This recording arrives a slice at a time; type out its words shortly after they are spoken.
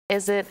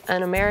Is it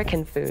an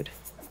American food?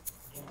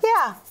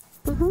 Yeah.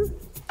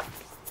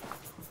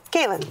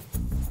 Galen.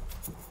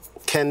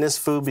 Can this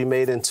food be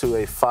made into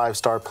a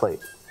 5-star plate?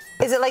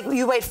 Is it like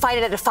you might find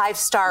it at a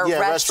 5-star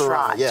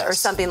restaurant yes. or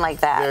something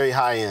like that? Very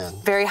high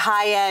end. Very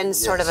high end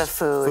sort of a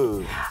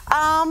food.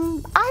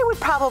 I would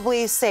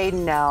probably say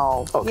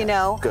no. Okay, you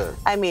know? good.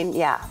 I mean,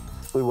 yeah.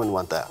 We wouldn't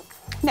want that.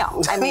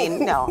 No, I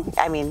mean, no.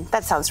 I mean,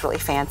 that sounds really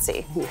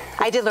fancy.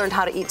 I did learn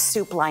how to eat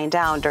soup lying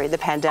down during the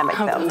pandemic,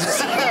 though.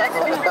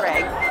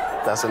 Greg.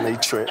 That's a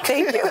neat trick.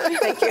 Thank you.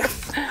 Thank you.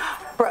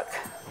 Brooke.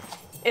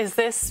 Is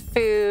this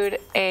food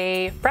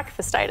a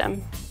breakfast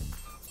item?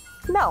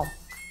 No.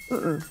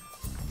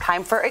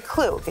 Time for a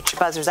clue. Get your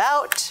buzzers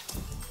out.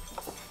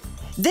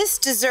 This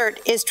dessert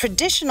is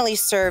traditionally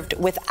served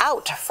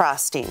without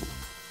frosting.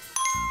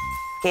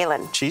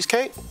 Galen.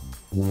 Cheesecake?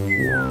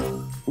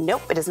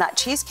 Nope, it is not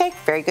cheesecake.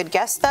 Very good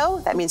guess, though.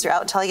 That means you're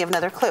out until I give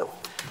another clue.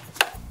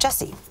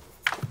 Jesse.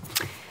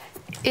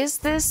 Is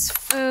this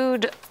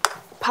food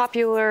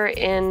popular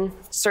in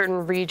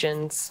certain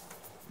regions?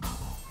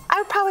 I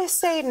would probably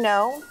say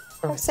no.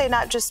 I would say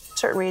not just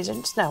certain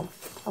regions, no.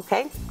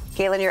 Okay,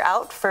 Galen, you're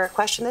out for a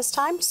question this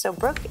time, so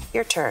Brooke,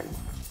 your turn.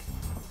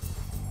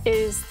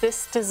 Is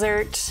this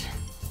dessert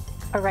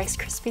a Rice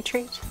Krispie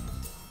treat?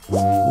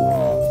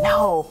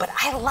 No, but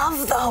I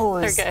love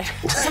those. They're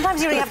good.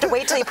 Sometimes you don't have to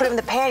wait till you put them in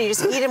the pan. You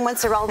just eat them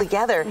once they're all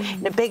together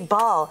in a big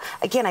ball.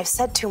 Again, I've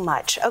said too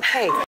much. Okay.